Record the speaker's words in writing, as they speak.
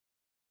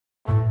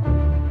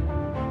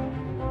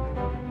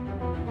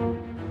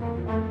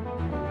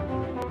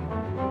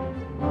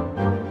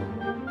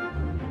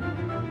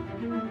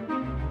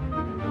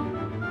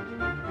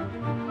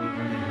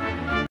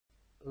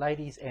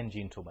Ladies and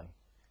gentlemen,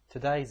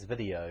 today's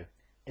video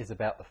is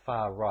about the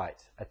far right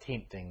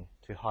attempting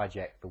to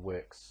hijack the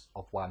works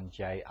of one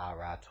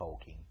J.R.R.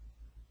 Tolkien.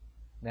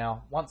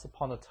 Now, once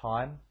upon a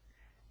time,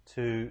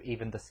 to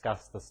even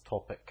discuss this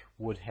topic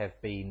would have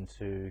been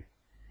to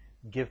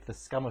give the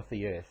scum of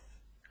the earth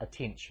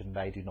attention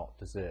they do not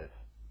deserve.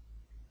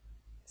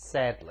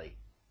 Sadly,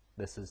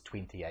 this is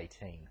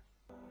 2018.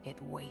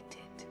 It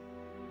waited.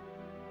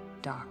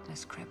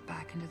 Darkness crept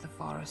back into the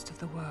forest of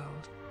the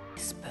world.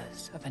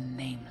 Whispers of a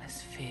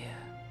nameless fear.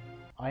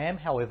 I am,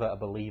 however, a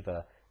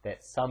believer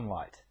that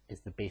sunlight is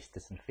the best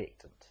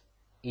disinfectant,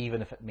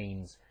 even if it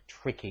means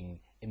trekking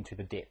into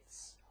the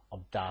depths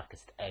of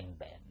darkest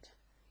Angband,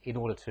 in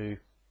order to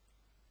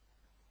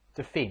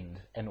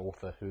defend an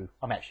author who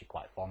I'm actually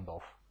quite fond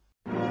of.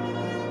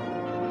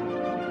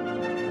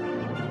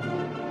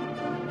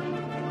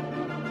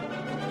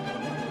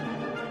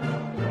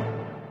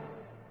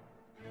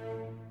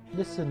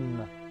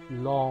 Listen,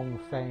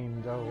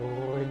 long-famed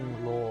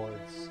ring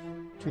lords,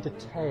 to the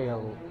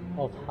tale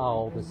of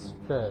how this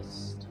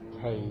first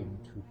came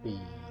to be.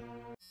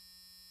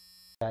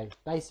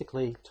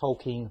 Basically,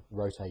 Tolkien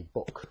wrote a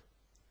book.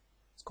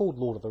 It's called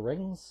Lord of the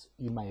Rings.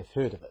 You may have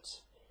heard of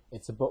it.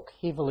 It's a book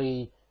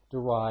heavily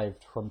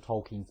derived from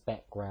Tolkien's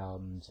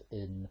background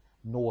in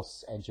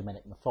Norse and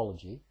Germanic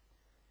mythology,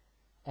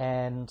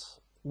 and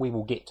we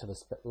will get to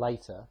this bit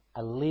later.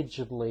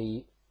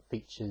 Allegedly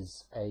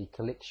features a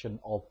collection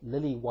of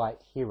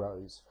lily-white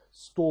heroes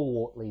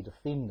stalwartly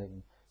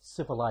defending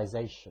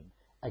civilization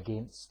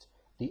against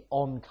the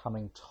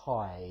oncoming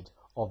tide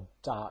of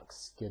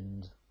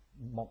dark-skinned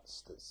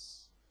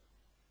monsters.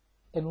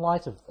 In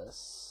light of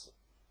this,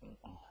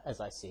 as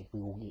I said,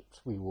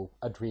 we will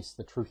address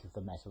the truth of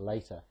the matter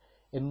later.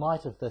 In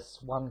light of this,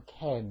 one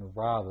can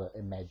rather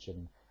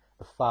imagine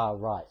the far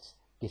right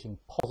getting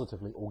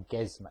positively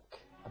orgasmic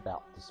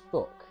about this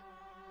book.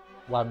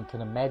 One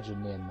can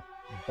imagine them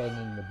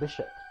banging the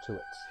bishop to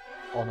it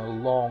on a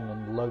long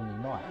and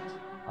lonely night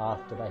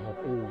after they have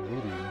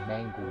already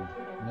mangled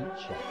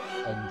Nietzsche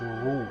and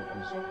drooled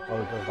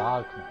over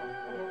Wagner.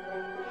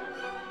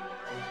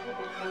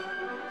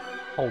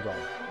 Hold on,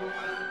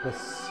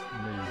 this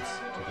needs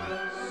to be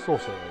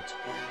sorted.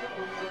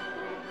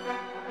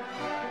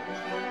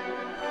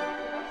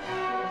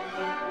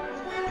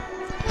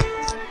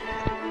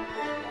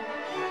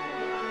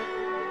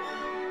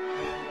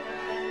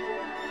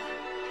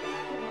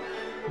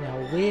 Now,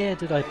 where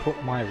did I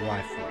put my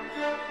rifle?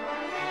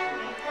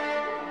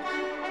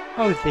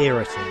 Oh,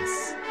 there it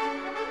is.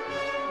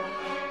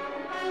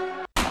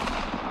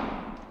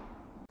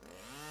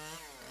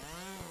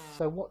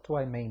 So what do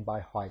I mean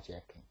by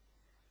hijacking?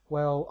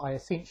 Well, I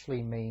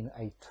essentially mean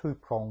a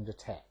two-pronged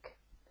attack.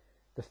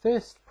 The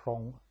first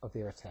prong of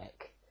their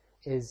attack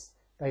is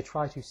they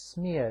try to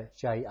smear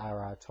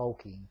J.R.R.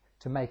 Tolkien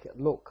to make it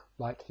look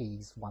like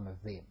he's one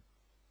of them.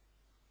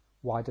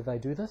 Why do they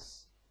do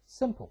this?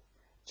 Simple.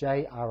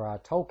 J.R.R.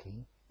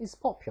 Tolkien is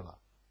popular,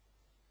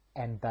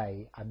 and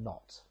they are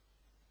not.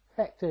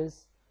 Fact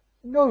is,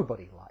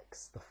 nobody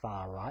likes the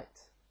far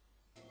right.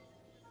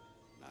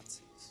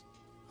 Nazis.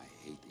 I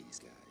hate these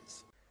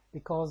guys.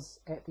 Because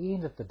at the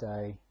end of the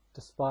day,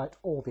 despite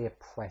all their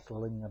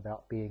prattling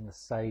about being the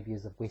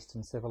saviours of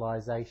Western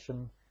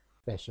civilization,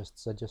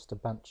 fascists are just a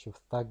bunch of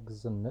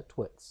thugs and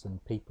nitwits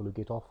and people who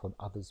get off on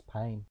others'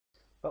 pain.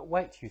 But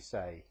wait, you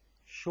say,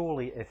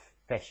 surely if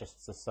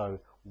fascists are so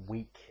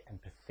weak and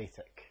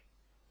pathetic,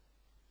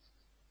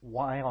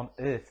 why on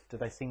earth do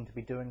they seem to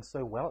be doing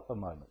so well at the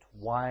moment?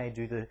 Why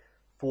do the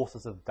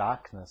forces of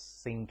darkness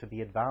seem to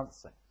be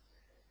advancing?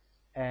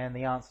 And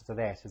the answer to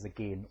that is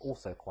again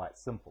also quite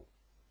simple.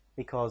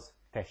 Because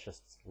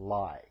fascists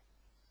lie.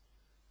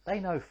 They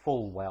know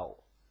full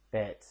well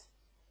that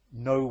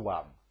no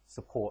one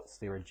supports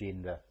their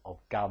agenda of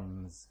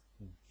guns,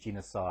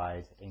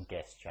 genocide and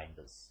gas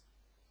chambers.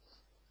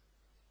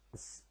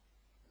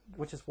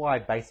 Which is why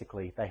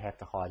basically they have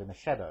to hide in the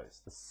shadows.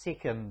 The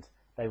second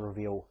they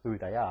reveal who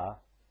they are,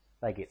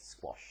 they get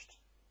squashed.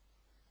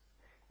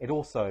 It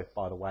also,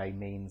 by the way,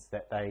 means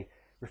that they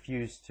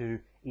refuse to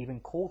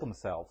even call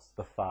themselves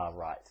the far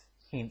right,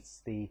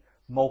 hence the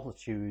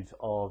multitude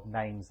of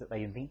names that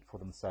they invent for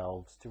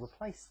themselves to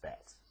replace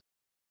that.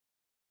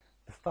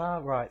 The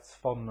far right's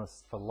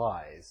fondness for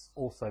lies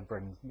also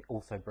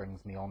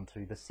brings me on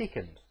to the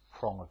second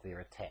prong of their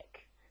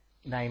attack,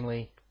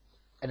 namely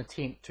an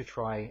attempt to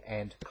try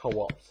and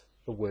co-opt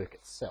the work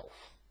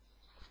itself.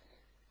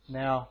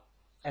 Now,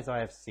 as I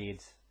have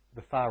said,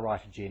 the far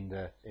right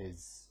agenda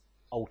is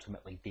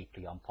ultimately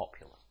deeply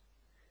unpopular.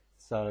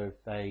 So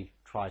they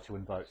try to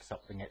invoke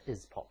something that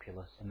is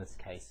popular, in this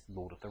case,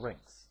 Lord of the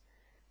Rings.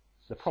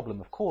 The problem,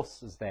 of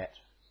course, is that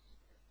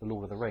the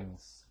Lord of the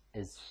Rings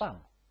is fun.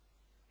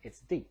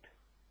 It's deep.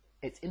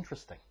 It's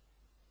interesting.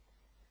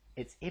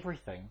 It's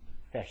everything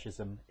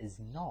fascism is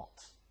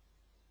not.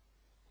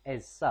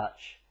 As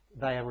such,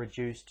 they are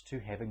reduced to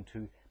having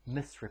to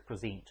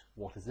misrepresent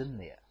what is in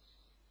there.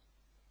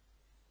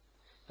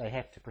 They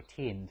have to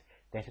pretend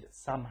that it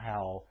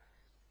somehow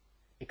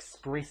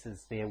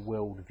expresses their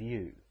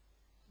worldview,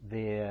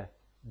 their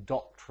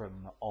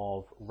doctrine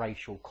of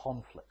racial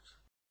conflict.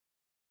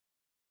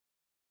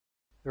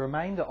 The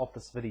remainder of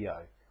this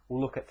video will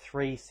look at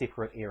three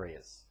separate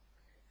areas.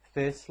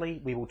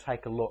 Firstly, we will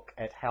take a look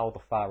at how the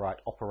far right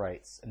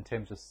operates in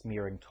terms of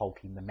smearing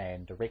Tolkien the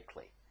man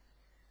directly.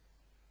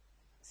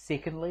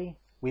 Secondly,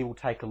 we will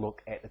take a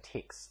look at the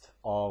text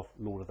of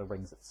Lord of the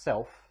Rings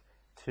itself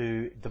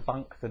to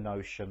debunk the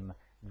notion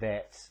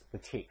that the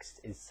text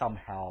is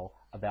somehow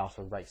about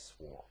a race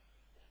war.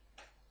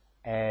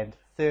 And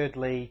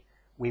thirdly,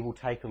 we will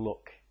take a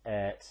look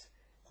at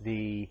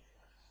the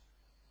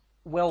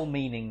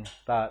well-meaning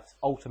but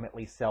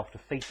ultimately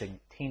self-defeating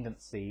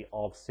tendency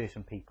of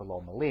certain people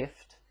on the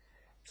left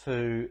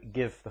to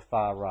give the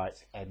far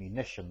right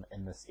ammunition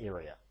in this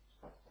area.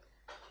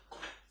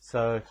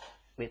 So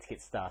let's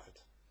get started.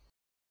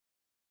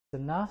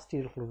 There's a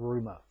nasty little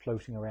rumour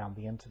floating around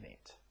the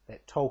internet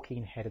that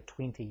Tolkien had a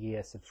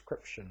 20-year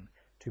subscription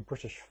to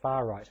British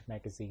far-right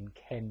magazine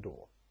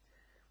Candor,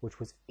 which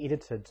was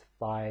edited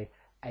by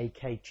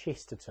A.K.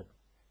 Chesterton,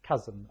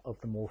 cousin of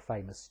the more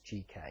famous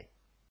G.K.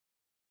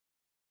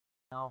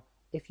 Now,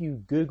 if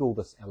you Google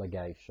this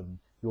allegation,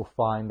 you'll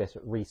find that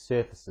it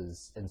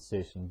resurfaces in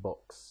certain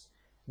books.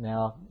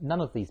 Now, none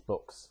of these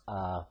books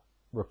are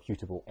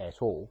reputable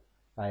at all.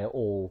 They are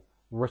all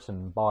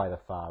written by the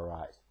far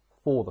right,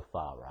 for the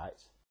far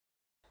right,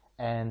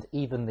 and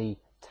even the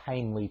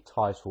tamely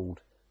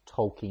titled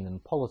Tolkien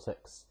and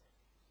Politics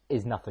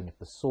is nothing of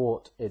the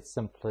sort. It's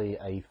simply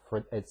a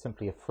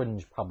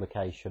fringe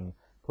publication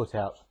put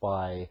out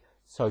by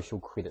social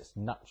credit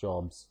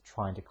nutjobs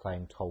trying to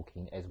claim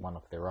Tolkien as one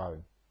of their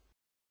own.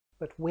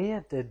 But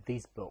where did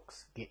these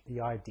books get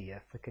the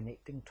idea for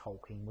connecting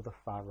Tolkien with a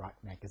far-right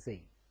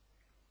magazine?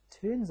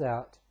 Turns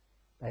out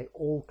they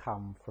all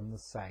come from the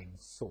same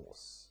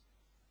source.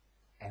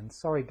 And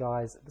sorry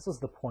guys, this is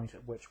the point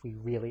at which we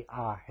really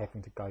are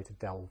having to go to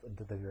delve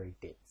into the very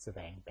depths of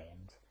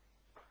Angband.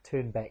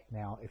 Turn back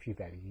now if you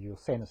value your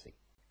sanity.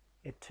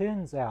 It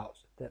turns out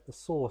that the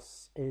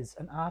source is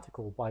an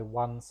article by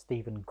one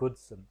Stephen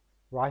Goodson,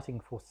 writing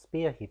for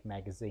Spearhead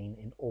magazine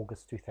in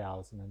August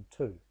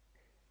 2002.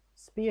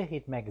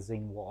 Spearhead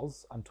magazine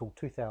was, until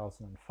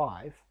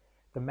 2005,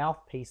 the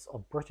mouthpiece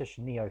of British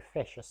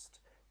neo-fascist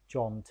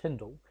John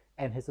Tyndall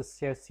and his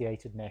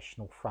associated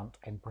National Front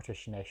and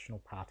British National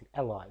Party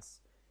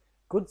allies.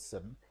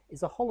 Goodson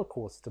is a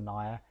Holocaust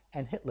denier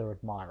and Hitler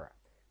admirer,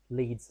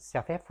 leads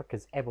South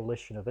Africa's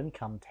abolition of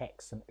income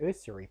tax and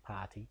usury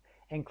party,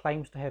 and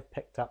claims to have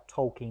picked up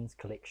Tolkien's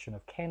collection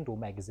of Candle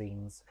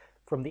magazines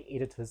from the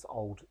editor's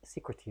old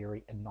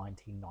secretary in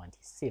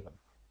 1997.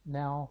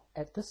 Now,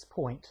 at this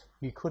point,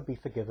 you could be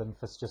forgiven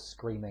for just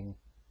screaming,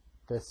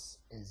 "This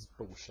is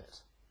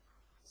bullshit."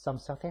 Some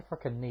South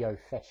African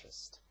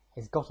neo-fascist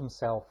has got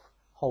himself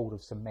hold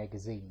of some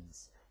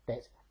magazines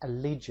that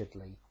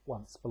allegedly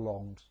once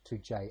belonged to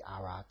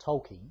J.R.R.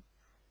 Tolkien,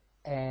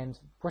 and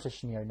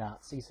British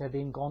neo-Nazis have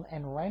then gone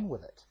and ran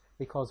with it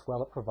because,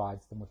 well, it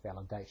provides them with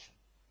validation.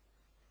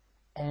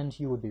 And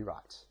you would be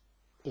right.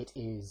 It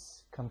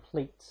is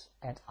complete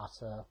and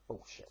utter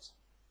bullshit.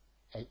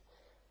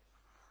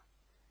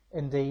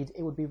 Indeed,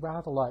 it would be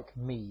rather like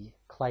me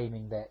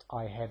claiming that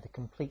I had the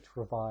complete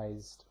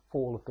revised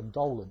Fall of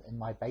Gondolin in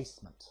my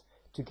basement,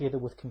 together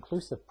with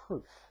conclusive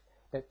proof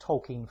that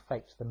Tolkien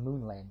faked the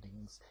moon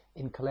landings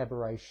in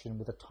collaboration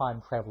with the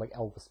time-travelling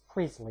Elvis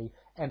Presley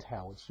and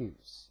Howard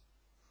Hughes.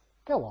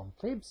 Go on,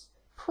 plebs,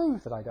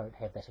 prove that I don't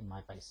have that in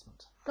my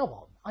basement. Go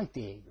on, I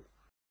dare you.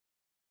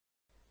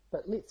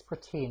 But let's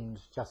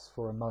pretend just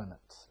for a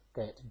moment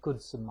that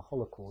Goodson, the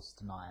Holocaust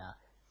denier,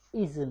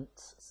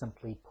 isn't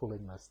simply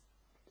pulling this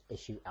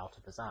issue out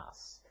of his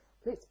ass.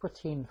 Let's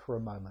pretend for a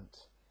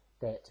moment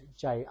that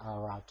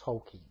J.R.R.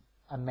 Tolkien,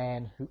 a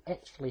man who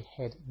actually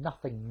had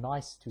nothing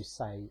nice to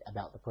say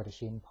about the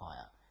British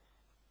Empire,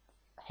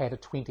 had a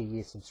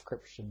 20-year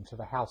subscription to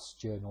the House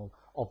Journal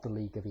of the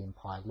League of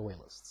Empire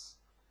Loyalists.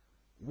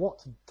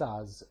 What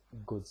does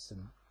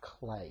Goodson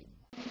claim?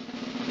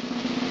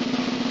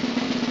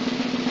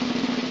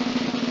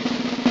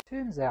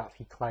 Turns out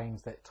he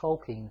claims that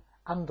Tolkien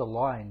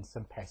underlined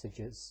some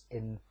passages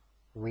in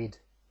red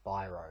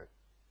biro.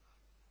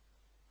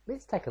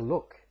 Let's take a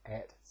look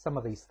at some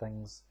of these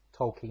things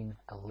Tolkien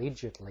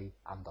allegedly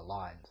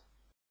underlined.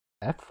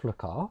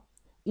 Africa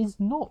is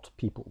not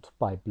peopled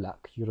by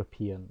black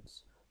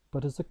Europeans,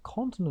 but is a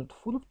continent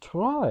full of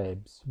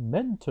tribes,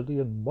 mentally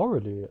and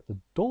morally at the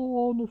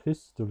dawn of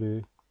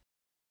history.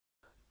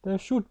 There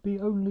should be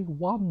only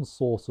one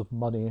source of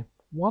money,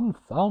 one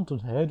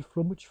fountainhead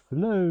from which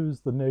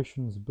flows the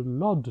nation's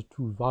blood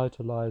to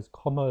vitalize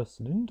commerce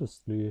and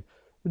industry,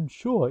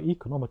 ensure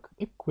economic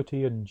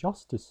equity and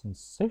justice, and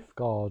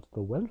safeguard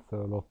the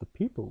welfare of the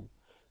people.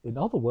 In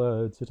other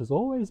words, it has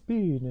always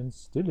been and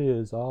still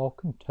is our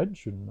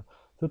contention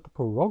that the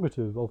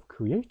prerogative of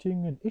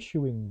creating and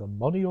issuing the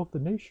money of the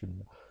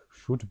nation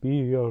should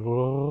be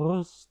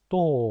restored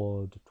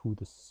to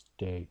the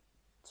state.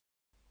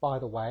 By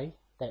the way,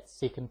 that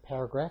second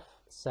paragraph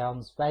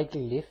sounds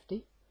vaguely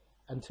lefty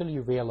until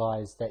you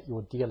realise that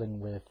you're dealing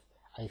with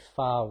a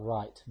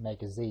far-right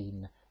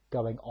magazine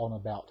going on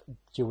about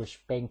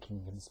Jewish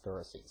banking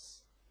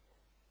conspiracies.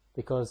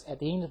 Because at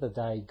the end of the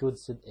day,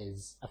 Goodson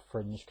is a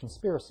fringe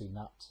conspiracy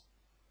nut,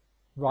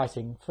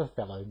 writing for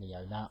fellow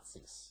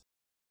neo-Nazis.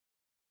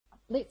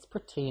 Let's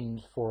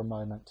pretend for a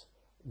moment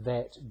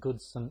that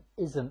Goodson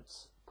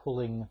isn't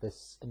pulling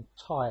this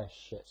entire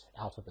shit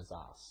out of his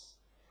ass.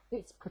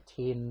 Let's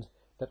pretend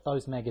that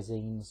those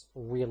magazines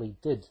really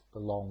did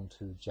belong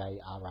to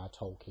J.R.R.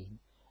 Tolkien,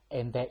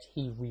 and that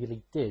he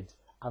really did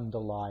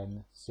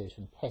underline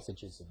certain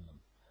passages in them,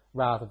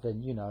 rather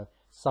than,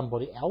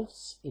 somebody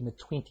else in the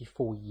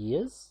 24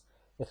 years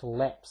that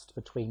elapsed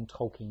between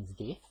Tolkien's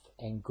death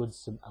and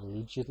Goodson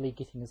allegedly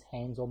getting his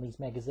hands on these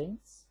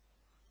magazines.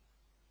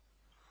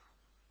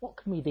 What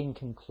can we then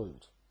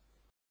conclude?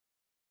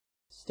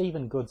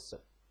 Stephen Goodson,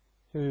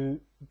 who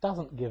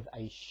doesn't give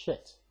a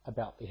shit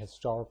about the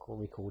historical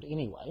record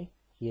anyway,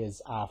 he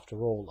is, after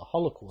all, a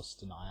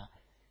Holocaust denier,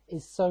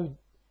 is so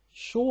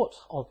short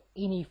of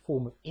any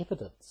form of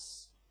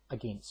evidence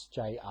against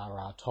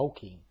J.R.R.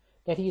 Tolkien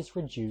that he is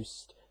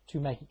reduced to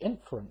making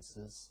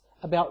inferences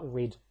about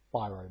red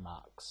biro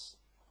marks.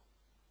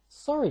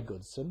 Sorry,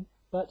 Goodson,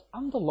 but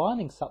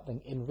underlining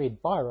something in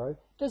red biro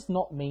does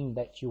not mean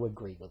that you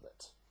agree with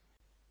it.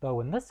 Though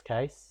in this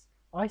case,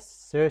 I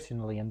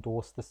certainly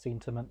endorse the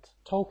sentiment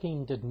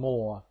Tolkien did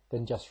more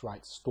than just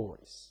write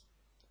stories.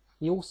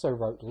 He also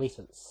wrote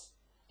letters,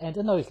 and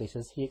in those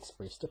letters he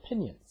expressed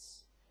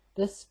opinions.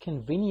 This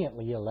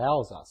conveniently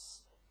allows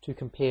us to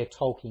compare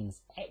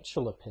Tolkien's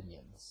actual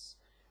opinions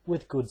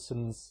with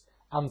Goodson's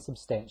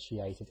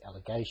unsubstantiated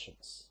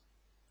allegations.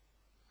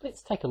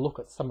 Let's take a look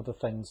at some of the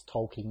things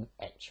Tolkien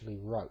actually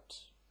wrote.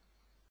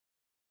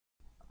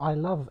 I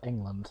love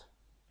England,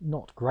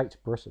 not Great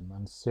Britain,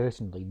 and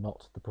certainly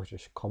not the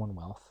British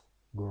Commonwealth.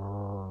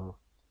 Grrr.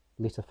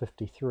 Letter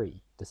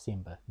 53,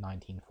 December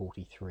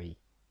 1943.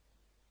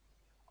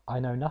 I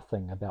know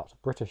nothing about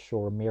British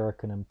or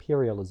American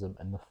imperialism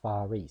in the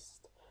Far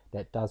East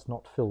that does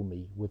not fill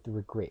me with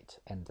regret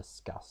and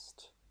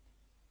disgust.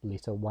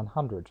 Letter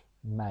 100,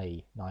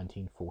 May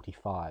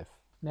 1945.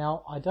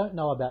 Now, I don't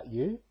know about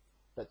you,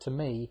 but to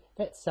me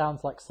that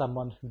sounds like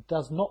someone who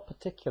does not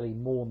particularly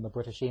mourn the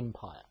British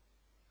Empire.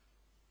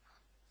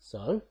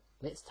 So,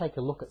 let's take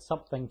a look at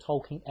something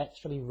Tolkien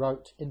actually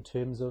wrote in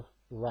terms of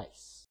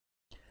race.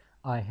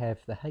 I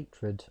have the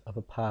hatred of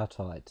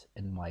apartheid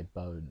in my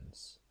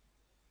bones.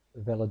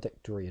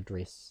 Valedictory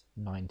Address,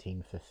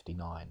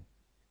 1959.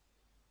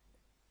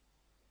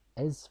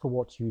 As for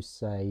what you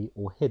say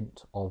or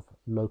hint of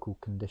local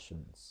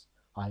conditions,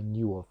 I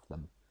knew of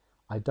them.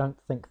 I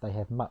don't think they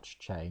have much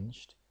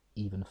changed,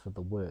 even for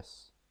the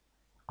worse.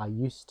 I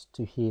used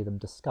to hear them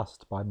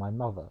discussed by my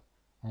mother,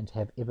 and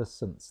have ever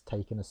since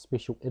taken a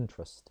special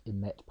interest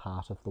in that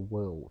part of the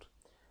world.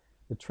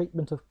 The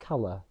treatment of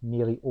colour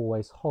nearly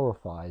always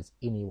horrifies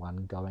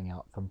anyone going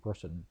out from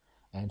Britain,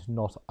 and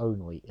not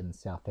only in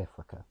South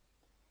Africa.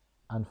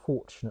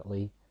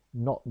 Unfortunately,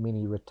 not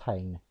many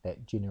retain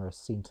that generous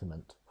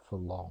sentiment for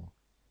long.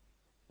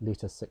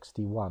 Letter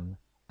 61,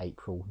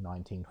 April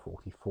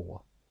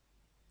 1944.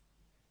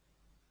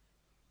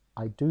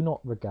 I do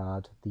not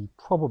regard the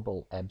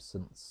probable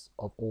absence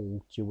of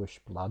all Jewish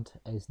blood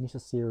as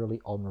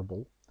necessarily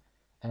honourable,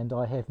 and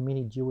I have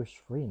many Jewish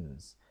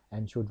friends,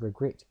 and should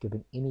regret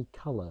giving any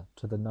colour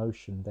to the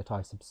notion that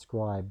I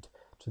subscribed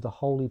to the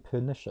wholly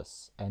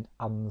pernicious and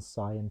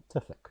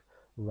unscientific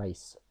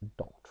race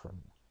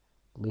doctrine.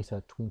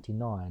 Letter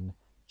 29,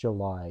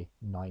 July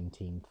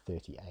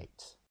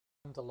 1938.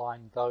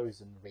 Underline those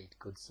and read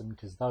Goodson,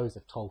 because those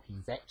are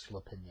Tolkien's actual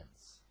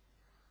opinions.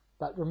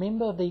 But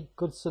remember the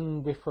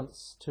Goodson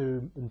reference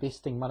to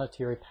investing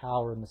monetary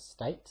power in the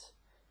state?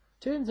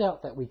 Turns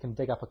out that we can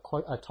dig up a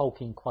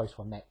Tolkien quote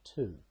on that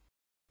too.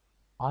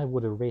 I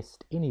would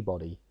arrest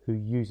anybody who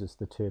uses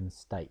the term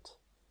state,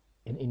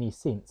 in any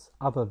sense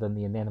other than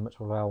the inanimate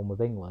realm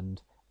of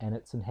England and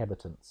its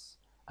inhabitants,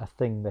 a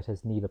thing that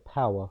has neither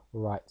power,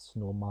 rights,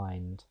 nor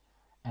mind,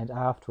 and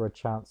after a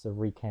chance of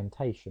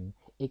recantation,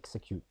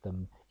 execute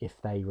them if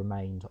they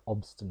remained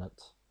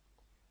obstinate.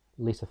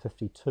 Letter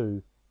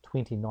 52,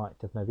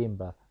 29th of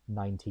November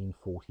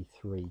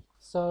 1943.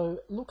 So,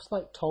 looks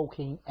like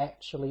Tolkien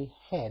actually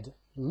had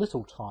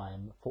little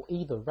time for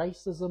either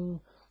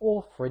racism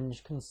or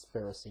fringe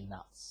conspiracy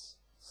nuts.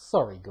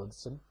 Sorry,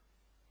 Goodson.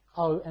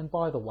 Oh, and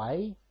by the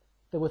way,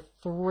 there were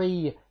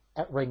 3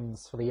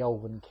 rings for the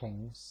Elven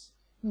Kings,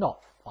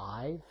 not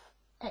 5.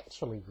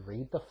 Actually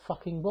read the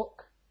fucking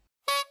book.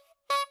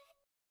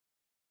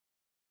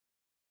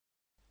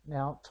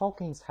 Now,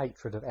 Tolkien's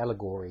hatred of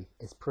allegory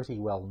is pretty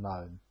well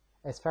known.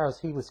 As far as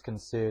he was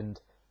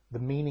concerned, the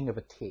meaning of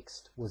a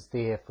text was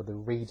there for the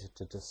reader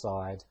to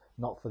decide,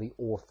 not for the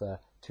author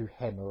to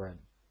hammer in.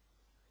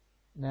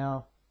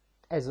 Now,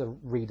 as a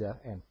reader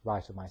and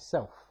writer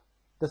myself,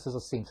 this is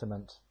a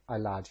sentiment I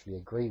largely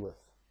agree with.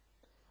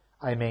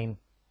 I mean,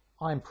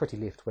 I'm pretty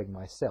left-wing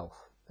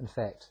myself, in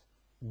fact,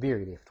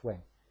 very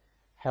left-wing.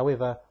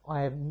 However,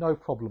 I have no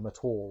problem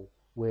at all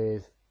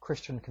with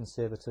Christian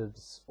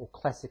conservatives or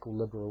classical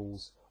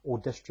liberals or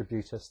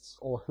distributists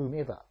or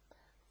whomever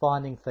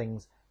finding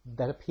things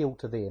that appealed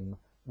to them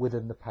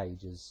within the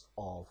pages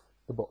of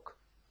the book.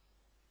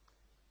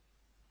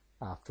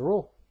 After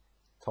all,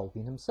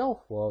 Tolkien himself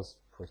was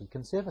pretty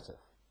conservative.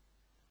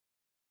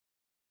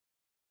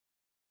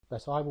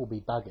 But I will be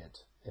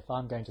buggered if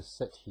I'm going to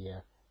sit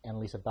here and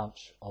let a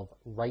bunch of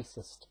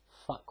racist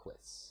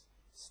fuckwits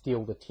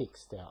steal the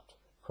text out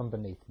from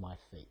beneath my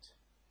feet.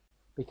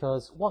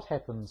 Because what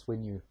happens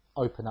when you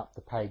open up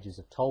the pages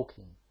of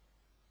Tolkien,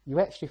 you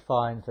actually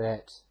find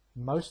that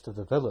most of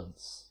the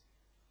villains,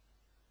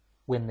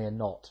 when they're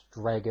not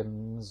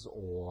dragons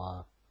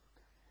or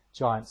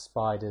giant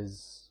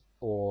spiders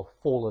or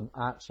fallen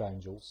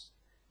archangels,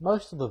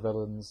 most of the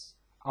villains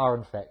are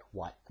in fact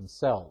white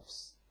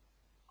themselves.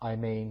 I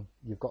mean,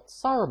 you've got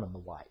Saruman the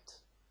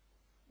White,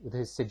 with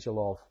his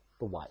sigil of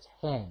the White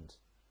Hand.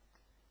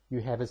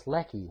 You have his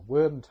lackey,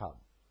 Wormtongue.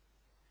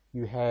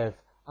 You have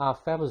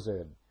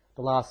Ar-Pharazôn,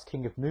 the last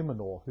king of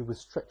Númenor, who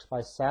was tricked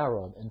by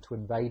Sauron into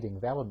invading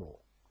Valinor.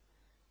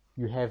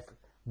 You have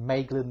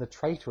Maeglin the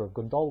traitor of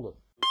Gondolin.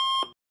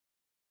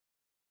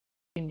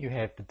 Then you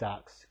have the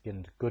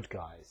dark-skinned good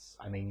guys.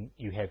 I mean,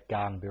 you have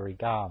Garnbury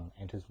Garn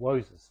and his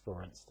Wozers,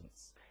 for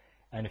instance.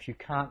 And if you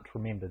can't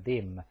remember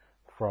them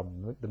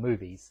from the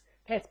movies,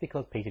 that's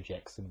because Peter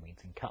Jackson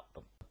went and cut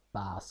them.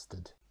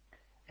 Bastard.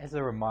 As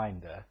a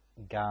reminder,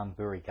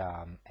 Garnbury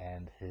Garn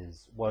and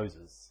his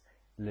Wozers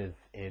live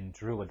in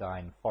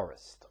Druidine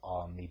Forest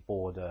on the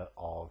border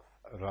of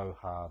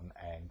Rohan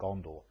and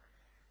Gondor.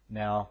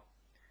 Now,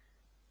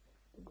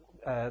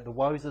 the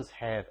Wozers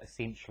have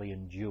essentially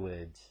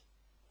endured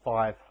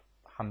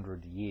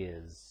 500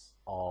 years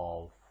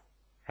of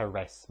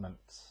harassment,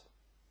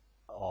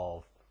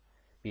 of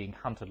being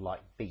hunted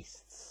like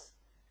beasts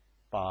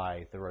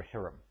by the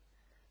Rohirrim,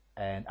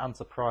 and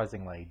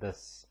unsurprisingly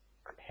this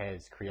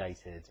has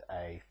created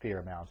a fair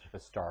amount of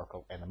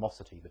historical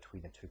animosity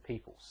between the two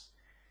peoples.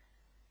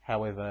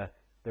 However,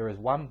 there is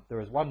one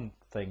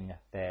thing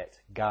that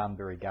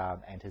Garnbury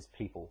Garn and his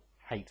people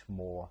hate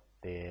more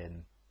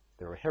than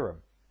the Rohirrim.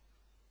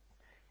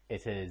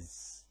 It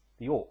is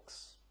the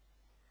orcs.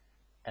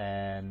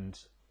 And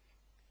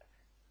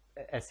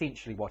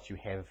essentially what you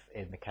have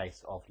in the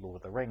case of Lord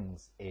of the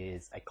Rings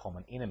is a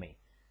common enemy.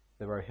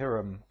 The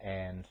Rohirrim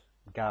and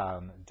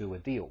Garn do a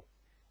deal.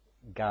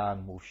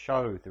 Garn will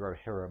show the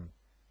Rohirrim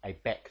a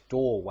back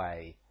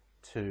doorway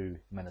to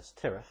Minas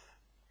Tirith.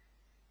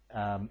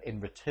 In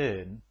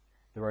return,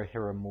 the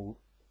Rohirrim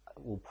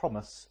will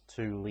promise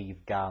to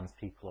leave Garn's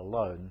people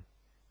alone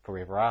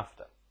forever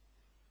after.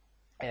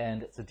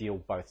 And it's a deal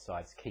both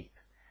sides keep.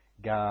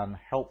 Garn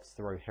helps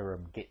the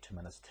Rohirrim get to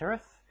Minas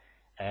Tirith,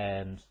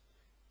 and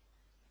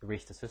the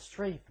rest is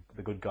history.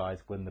 The good guys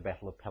win the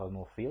Battle of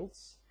Pelennor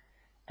Fields,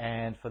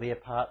 and for their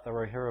part, the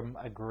Rohirrim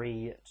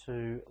agree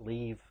to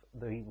leave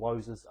the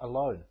Wozers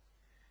alone.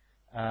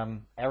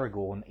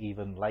 Aragorn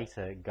even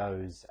later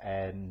goes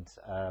and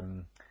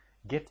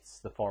gifts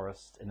the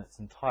forest in its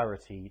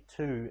entirety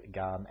to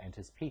Garn and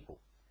his people.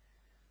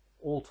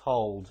 All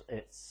told,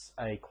 it's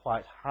a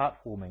quite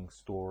heartwarming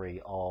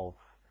story of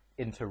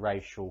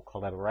interracial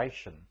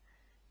collaboration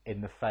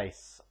in the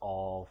face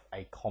of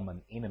a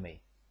common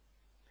enemy.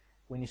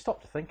 When you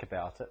stop to think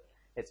about it,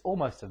 it's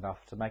almost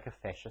enough to make a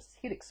fascist's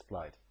head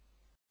explode.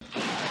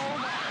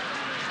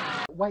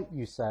 Wait,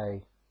 you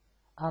say,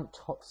 aren't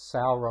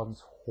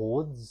Sauron's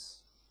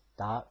hordes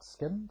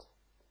dark-skinned?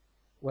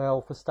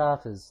 Well, for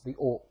starters, the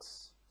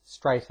orcs,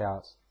 straight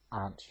out,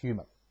 aren't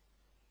human.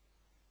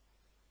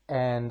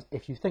 And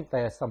if you think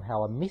they are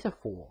somehow a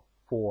metaphor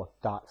for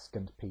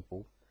dark-skinned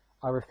people,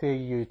 I refer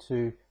you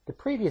to the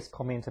previous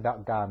comment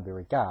about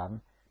Garnbury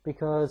Garn,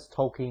 because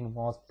Tolkien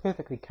was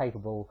perfectly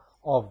capable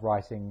of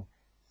writing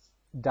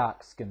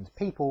dark-skinned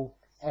people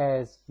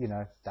as, you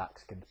know,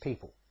 dark-skinned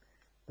people.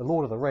 The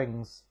Lord of the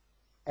Rings,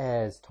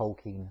 as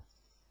Tolkien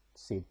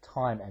said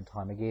time and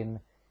time again,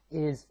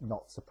 is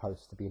not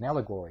supposed to be an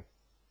allegory.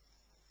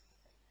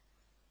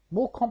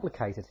 More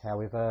complicated,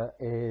 however,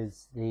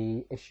 is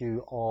the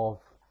issue of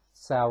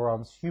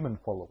Sauron's human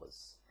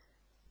followers.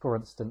 For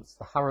instance,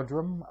 the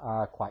Haradrim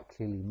are quite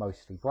clearly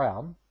mostly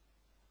brown,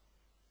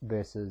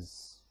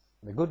 versus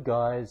the good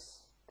guys,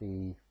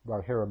 the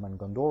Rohirrim and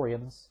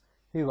Gondorians,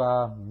 who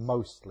are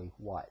mostly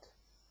white.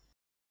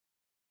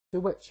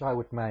 To which I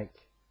would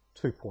make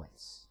 2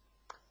 points.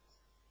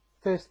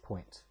 First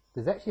point,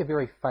 there's actually a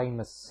very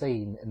famous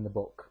scene in the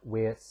book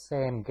where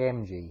Sam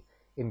Gamgee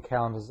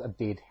encounters a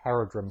dead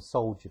Haradrim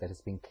soldier that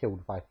has been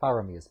killed by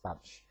Faramir's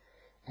bunch,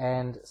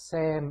 and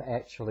Sam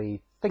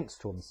actually thinks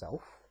to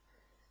himself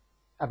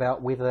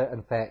about whether,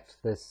 in fact,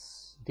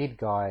 this dead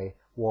guy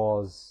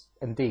was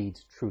indeed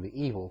truly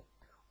evil,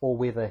 or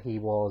whether he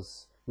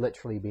was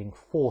literally being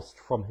forced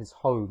from his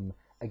home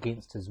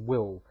against his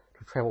will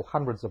to travel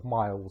hundreds of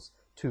miles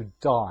to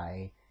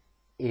die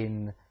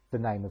in the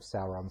name of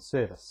Sauron's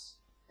service.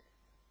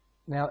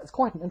 Now, it's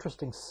quite an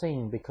interesting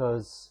scene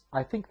because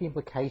I think the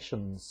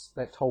implications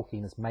that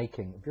Tolkien is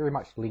making very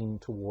much lean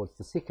towards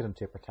the second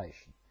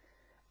interpretation,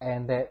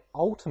 and that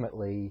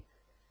ultimately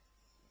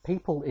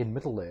people in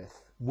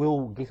Middle-earth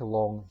will get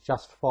along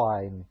just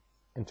fine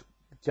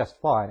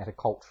at a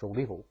cultural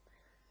level,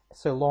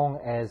 so long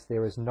as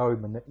there is no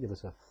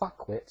manipulative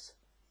fuckwit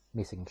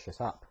messing shit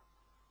up.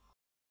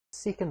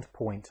 Second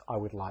point I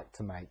would like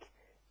to make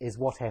is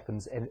what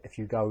happens if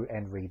you go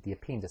and read the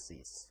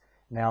appendices.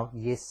 Now,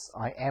 yes,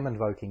 I am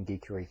invoking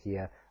geekery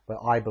here, but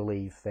I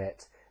believe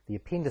that the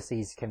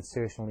appendices can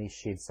certainly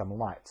shed some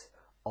light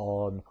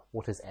on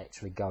what is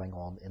actually going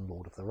on in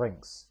Lord of the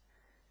Rings.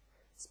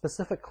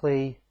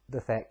 Specifically, the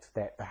fact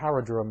that the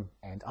Haradrim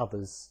and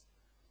others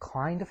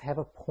kind of have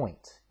a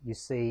point. You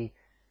see,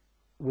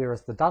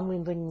 whereas the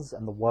Dunlendings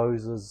and the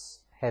Woses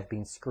have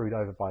been screwed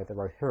over by the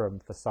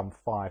Rohirrim for some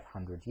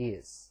 500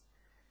 years,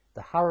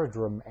 the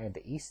Haradrim and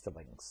the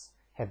Easterlings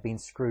have been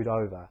screwed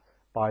over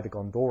by the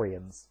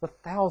Gondorians for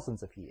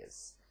thousands of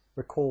years.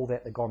 Recall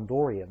that the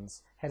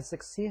Gondorians had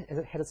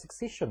a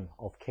succession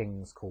of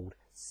kings called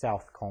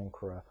South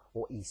Conqueror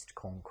or East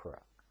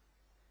Conqueror.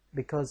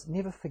 Because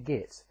never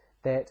forget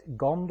that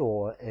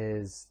Gondor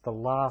is the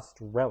last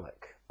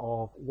relic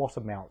of what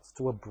amounts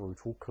to a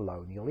brutal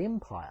colonial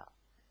empire.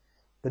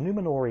 The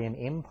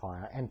Númenórean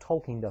Empire, and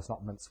Tolkien does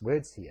not mince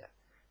words here,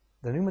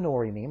 the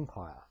Númenórean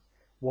Empire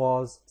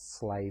was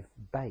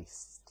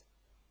slave-based.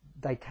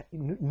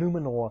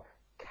 Númenor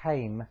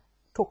came,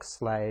 took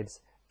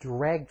slaves,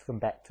 dragged them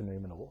back to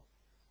Númenor,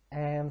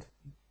 and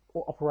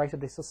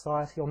operated their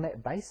society on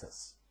that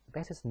basis.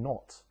 That is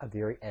not a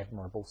very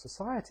admirable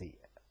society.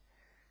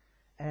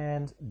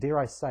 And, dare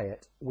I say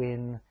it,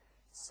 when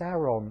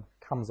Sauron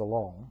comes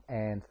along,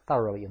 and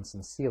thoroughly and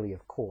sincerely,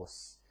 of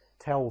course,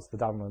 tells the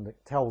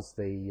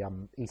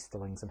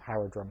Easterlings and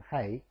Haradrim,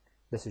 hey,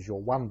 this is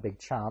your one big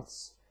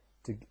chance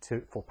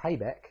for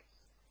payback,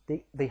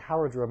 the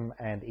Haradrim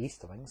and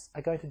Easterlings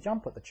are going to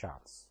jump at the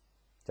chance,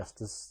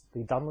 just as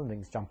the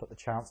Dunlendings jump at the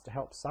chance to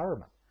help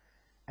Saruman.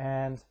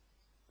 And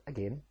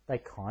again, they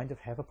kind of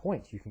have a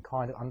point. You can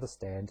kind of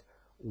understand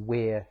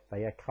where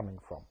they are coming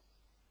from.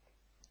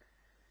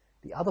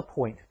 The other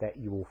point that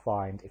you will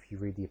find if you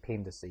read the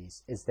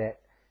appendices is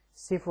that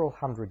several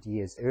hundred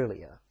years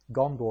earlier,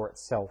 Gondor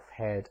itself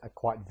had a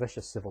quite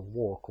vicious civil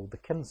war called the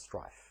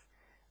Kinstrife.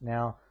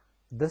 Now,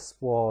 this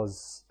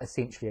was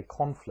essentially a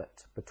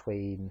conflict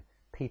between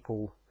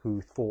people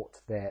who thought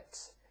that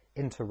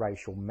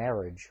interracial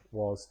marriage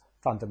was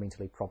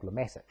fundamentally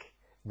problematic,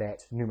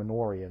 that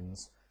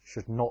Númenóreans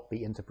should not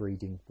be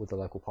interbreeding with the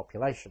local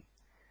population.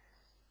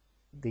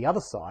 The other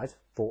side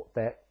thought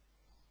that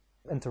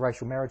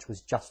interracial marriage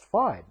was just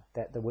fine,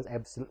 that there was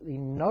absolutely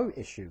no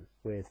issue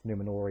with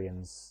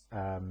Númenóreans,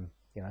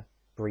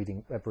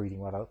 breeding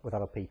with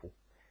other people.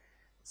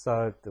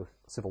 So there was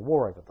a civil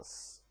war over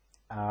this.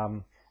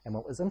 And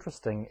what was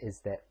interesting is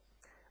that,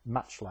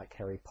 much like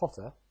Harry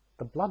Potter,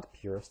 the blood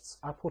purists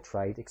are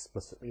portrayed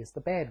explicitly as the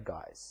bad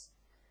guys.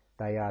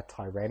 They are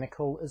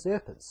tyrannical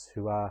usurpers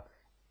who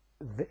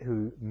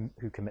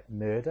commit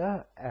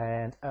murder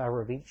and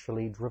are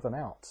eventually driven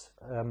out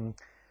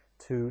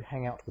to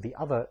hang out with the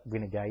other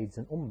renegades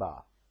in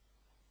Umbar.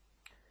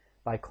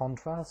 By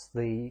contrast,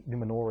 the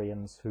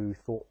Númenóreans who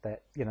thought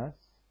that,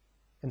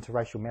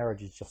 interracial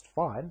marriage is just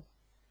fine,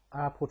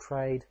 are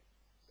portrayed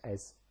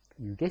as,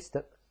 you guessed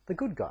it, the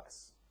good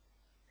guys.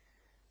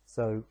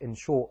 So, in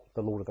short,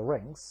 the Lord of the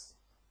Rings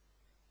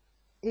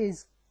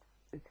is,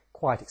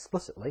 quite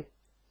explicitly,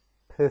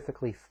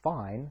 perfectly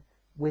fine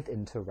with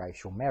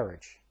interracial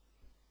marriage.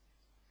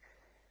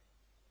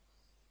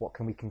 What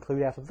can we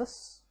conclude out of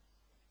this?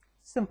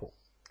 Simple.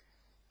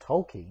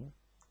 Tolkien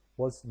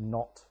was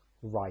not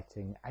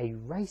writing a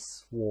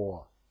race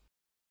war.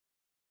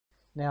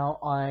 Now,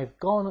 I've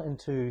gone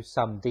into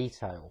some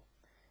detail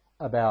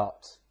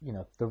about,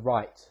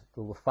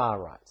 the far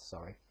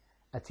right,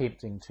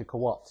 attempting to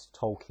co-opt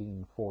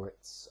Tolkien for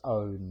its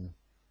own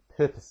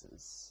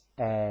purposes,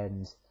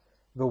 and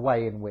the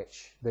way in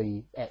which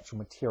the actual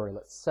material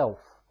itself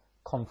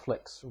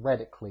conflicts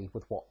radically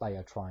with what they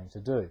are trying to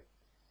do.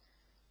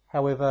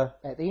 However,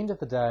 at the end of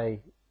the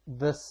day,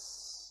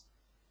 this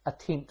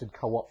attempted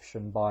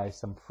co-option by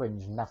some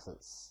fringe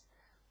nutters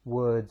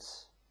would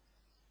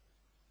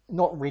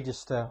not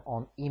register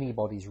on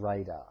anybody's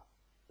radar.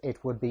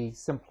 It would be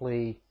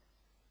simply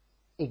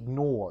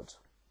ignored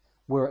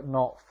were it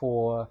not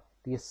for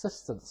the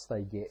assistance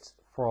they get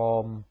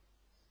from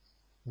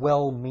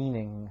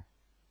well-meaning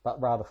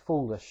but rather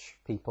foolish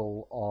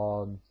people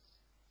on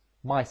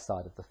my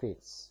side of the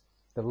fence,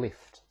 the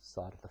left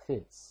side of the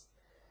fence.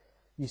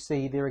 You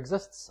see, there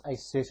exists a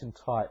certain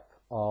type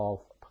of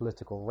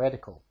political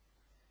radical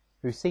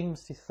who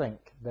seems to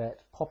think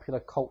that popular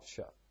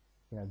culture,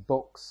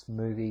 books,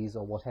 movies,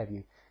 or what have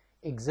you,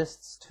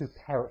 exists to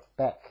parrot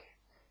back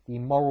the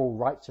moral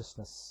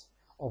righteousness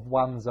of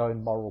one's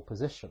own moral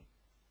position,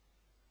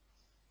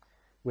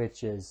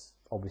 which is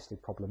obviously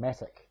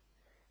problematic.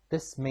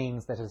 This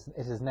means that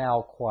it is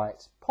now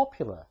quite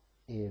popular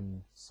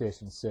in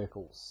certain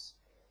circles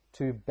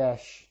to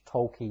bash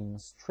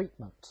Tolkien's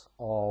treatment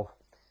of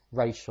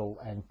racial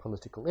and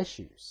political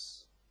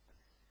issues.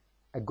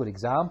 A good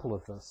example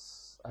of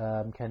this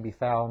can be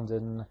found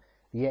in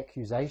the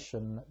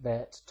accusation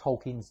that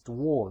Tolkien's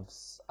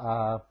dwarves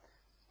are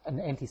an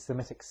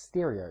anti-Semitic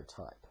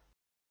stereotype.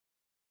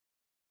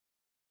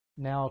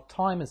 Now,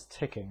 time is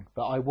ticking,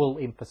 but I will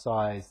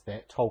emphasise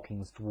that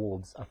Tolkien's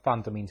dwarves are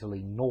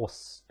fundamentally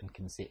Norse in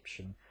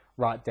conception,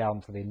 right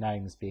down to their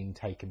names being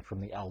taken from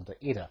the Elder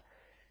Edda.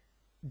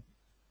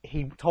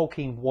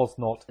 Tolkien was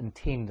not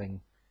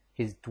intending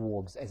his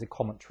dwarves as a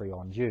commentary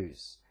on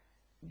Jews.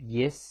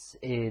 Yes,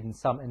 in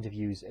some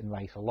interviews in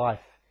later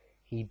life,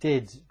 he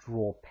did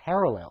draw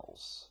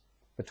parallels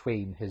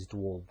between his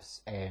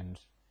dwarves and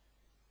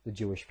the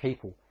Jewish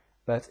people,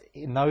 but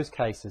in those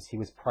cases he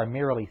was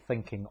primarily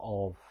thinking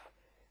of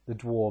the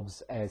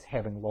dwarves as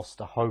having lost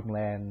a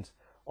homeland,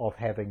 of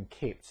having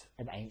kept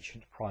an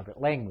ancient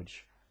private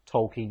language.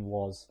 Tolkien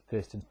was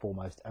first and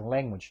foremost a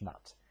language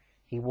nut.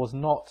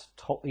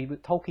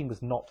 Tolkien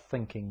was not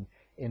thinking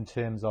in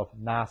terms of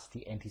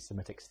nasty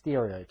anti-Semitic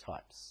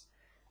stereotypes.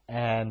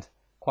 And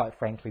quite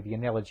frankly, the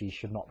analogy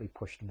should not be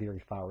pushed very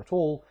far at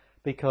all,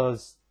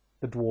 because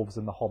the dwarves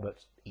in The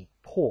Hobbit eat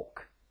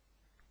pork.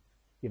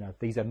 You know,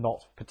 these are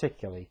not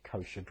particularly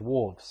kosher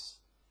dwarves.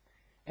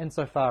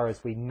 Insofar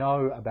as we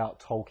know about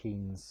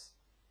Tolkien's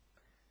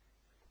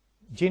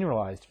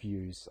generalized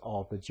views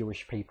of the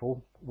Jewish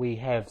people, we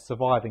have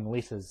surviving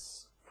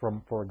letters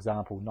from, for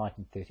example,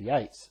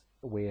 1938,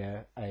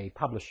 where a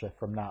publisher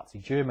from Nazi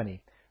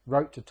Germany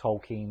wrote to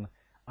Tolkien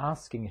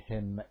asking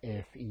him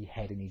if he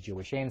had any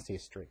Jewish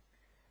ancestry.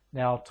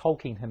 Now,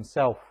 Tolkien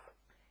himself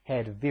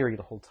had very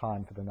little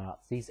time for the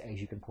Nazis, as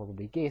you can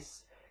probably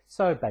guess,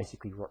 so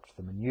basically wrote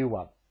them a new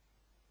one.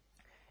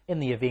 In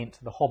the event,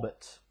 The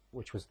Hobbit,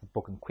 which was the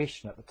book in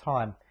question at the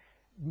time,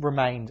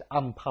 remained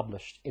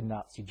unpublished in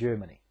Nazi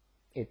Germany.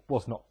 It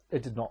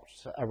did not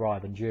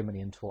arrive in Germany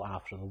until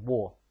after the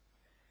war.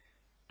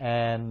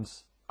 And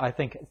I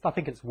think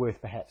it's worth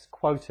perhaps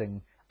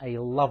quoting a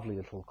lovely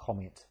little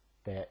comment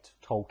that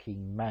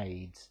Tolkien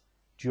made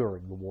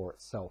during the war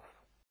itself.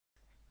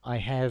 I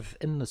have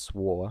in this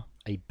war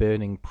a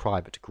burning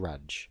private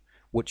grudge,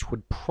 which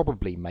would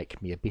probably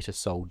make me a better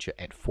soldier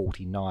at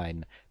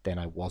 49 than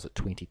I was at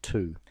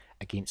 22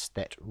 against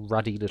that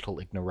ruddy little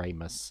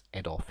ignoramus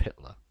Adolf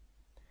Hitler.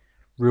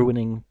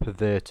 Ruining,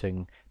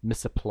 perverting,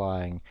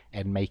 misapplying,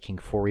 and making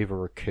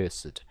forever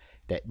accursed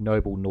that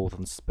noble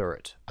northern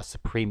spirit, a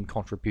supreme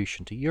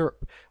contribution to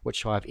Europe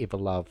which I have ever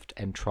loved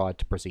and tried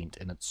to present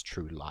in its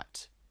true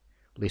light.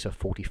 Letter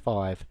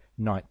 45,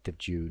 9th of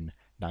June,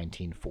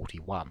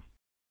 1941.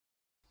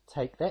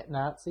 Take that,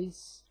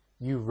 Nazis.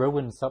 You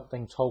ruined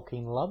something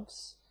Tolkien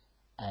loves,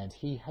 and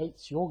he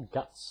hates your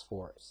guts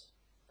for it.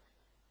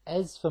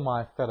 As for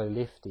my fellow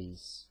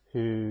lefties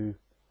who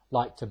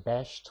like to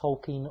bash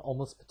Tolkien on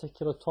this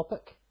particular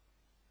topic,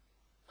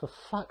 for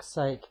fuck's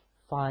sake,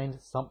 find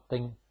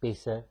something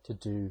better to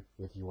do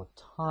with your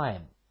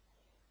time.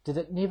 Did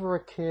it never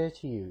occur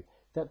to you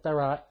that there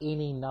are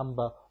any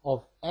number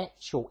of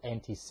actual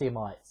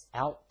anti-Semites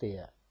out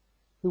there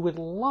who would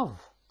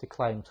love to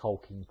claim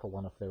Tolkien for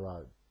one of their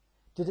own?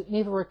 Did it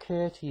never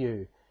occur to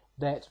you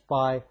that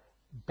by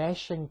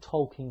bashing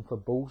Tolkien for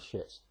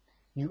bullshit,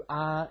 you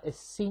are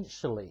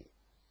essentially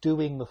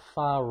doing the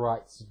far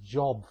right's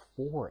job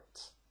for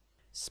it?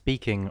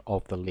 Speaking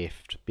of the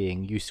left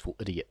being useful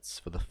idiots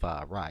for the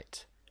far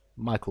right,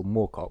 Michael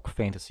Moorcock,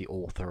 fantasy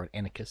author and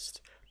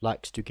anarchist,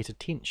 liked to get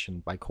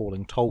attention by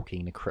calling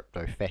Tolkien a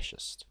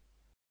crypto-fascist.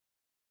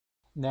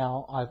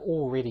 Now, I've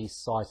already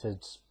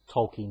cited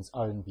Tolkien's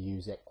own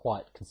views at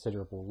quite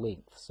considerable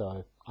length,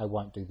 so I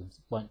won't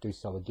do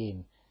so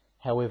again.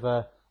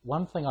 However,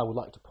 one thing I would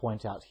like to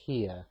point out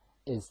here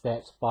is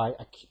that by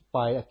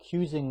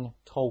accusing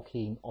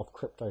Tolkien of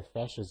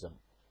crypto-fascism,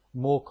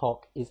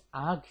 Moorcock is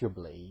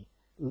arguably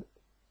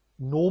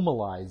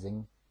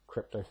normalizing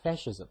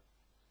crypto-fascism.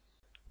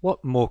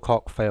 What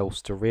Moorcock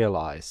fails to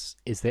realise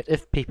is that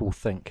if people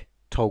think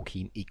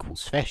Tolkien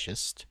equals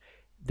fascist,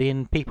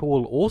 then people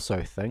will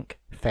also think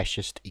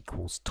fascist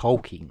equals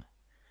Tolkien.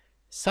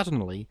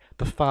 Suddenly,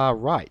 the far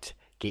right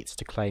gets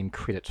to claim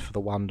credit for the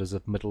wonders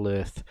of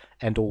Middle-earth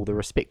and all the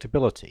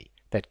respectability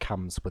that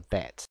comes with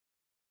that.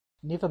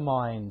 Never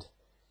mind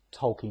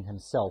Tolkien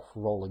himself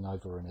rolling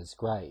over in his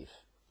grave.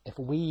 If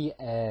we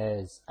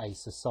as a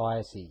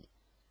society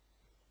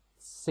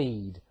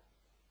cede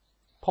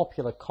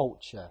popular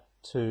culture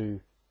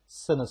to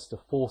sinister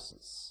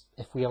forces,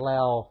 if we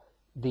allow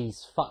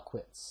these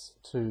fuckwits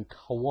to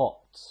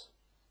co-opt,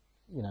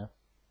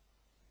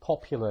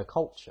 popular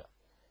culture,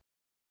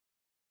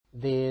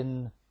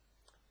 then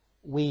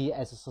we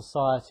as a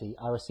society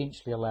are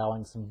essentially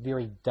allowing some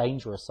very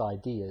dangerous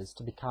ideas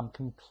to become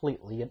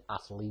completely and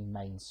utterly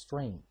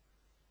mainstream.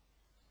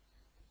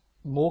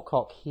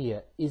 Moorcock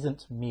here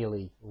isn't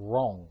merely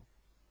wrong,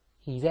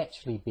 he's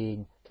actually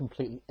being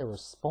completely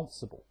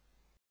irresponsible.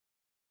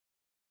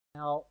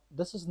 Now,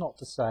 this is not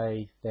to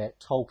say that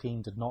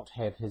Tolkien did not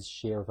have his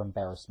share of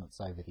embarrassments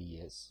over the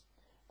years.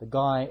 The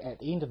guy, at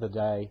the end of the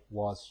day,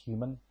 was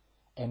human,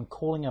 and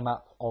calling him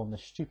up on the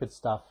stupid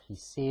stuff he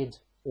said,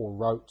 or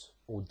wrote,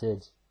 or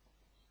did,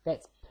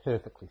 that's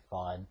perfectly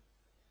fine.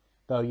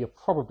 Though you're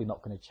probably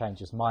not going to change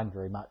his mind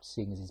very much,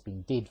 seeing as he's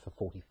been dead for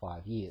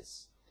 45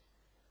 years.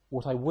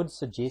 What I would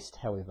suggest,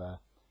 however,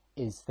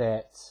 is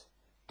that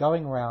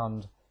going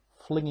around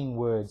flinging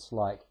words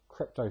like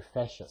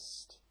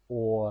crypto-fascist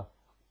or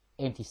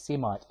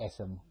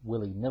anti-Semitism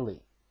willy-nilly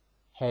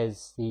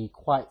has the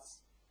quite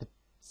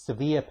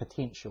severe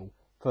potential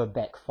for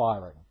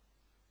backfiring.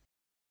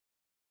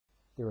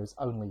 There is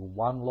only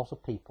one lot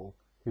of people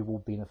who will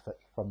benefit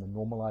from the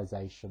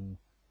normalisation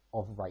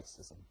of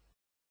racism.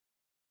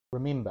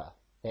 Remember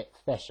that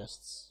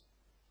fascists,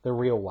 the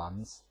real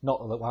ones, not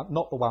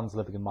the ones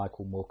living in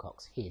Michael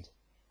Moorcock's head,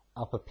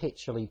 are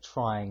perpetually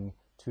trying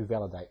to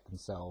validate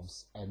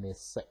themselves and their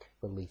sick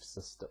belief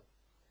system.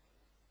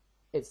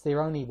 It's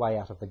their only way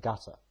out of the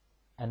gutter,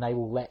 and they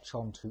will latch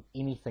on to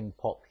anything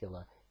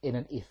popular in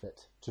an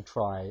effort to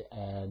try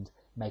and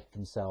make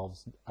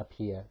themselves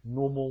appear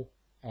normal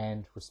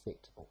and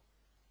respectable.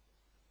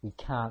 We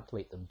can't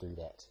let them do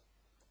that.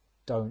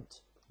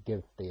 Don't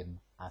give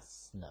them a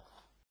sniff.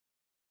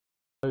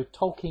 So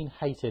Tolkien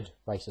hated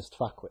racist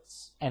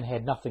fuckwits and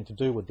had nothing to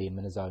do with them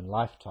in his own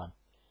lifetime.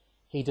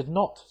 He did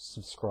not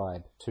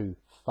subscribe to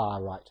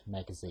far-right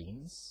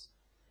magazines,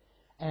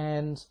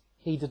 and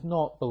he did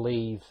not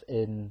believe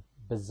in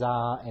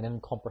bizarre and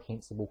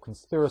incomprehensible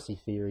conspiracy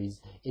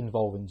theories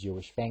involving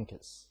Jewish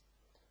bankers.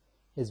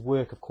 His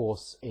work, of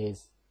course,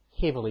 is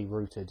heavily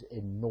rooted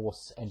in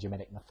Norse and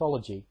Germanic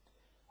mythology,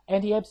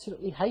 and he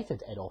absolutely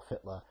hated Adolf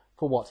Hitler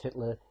for what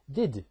Hitler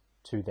did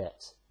to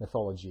that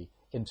mythology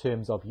in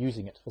terms of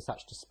using it for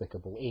such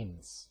despicable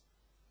ends.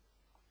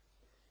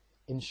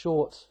 In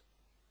short,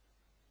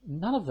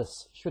 none of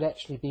this should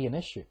actually be an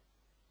issue.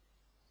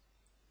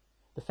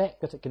 The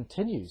fact that it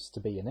continues to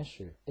be an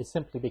issue is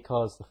simply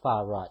because the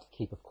far right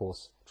keep, of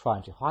course,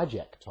 trying to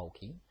hijack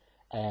Tolkien,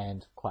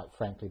 and quite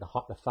frankly,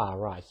 the far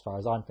right, as far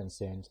as I'm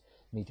concerned,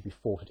 need to be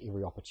fought at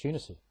every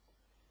opportunity.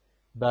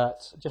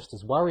 But just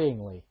as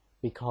worryingly,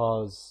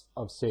 because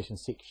of certain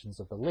sections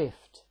of the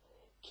left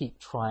keep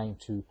trying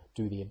to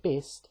do their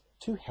best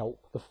to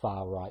help the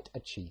far right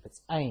achieve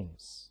its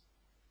aims.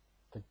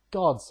 For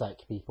God's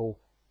sake, people,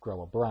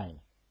 grow a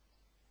brain.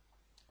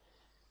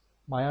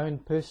 My own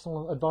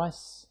personal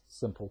advice,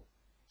 simple.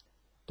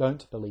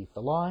 Don't believe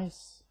the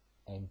lies,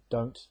 and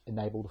don't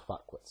enable the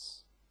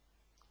fuckwits.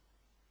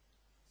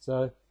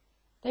 So,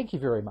 thank you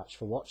very much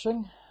for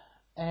watching,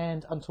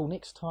 and until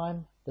next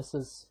time, this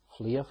is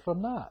Fleer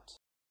from Nart.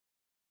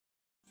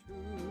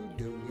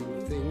 Do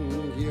you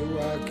think you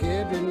are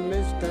kidding?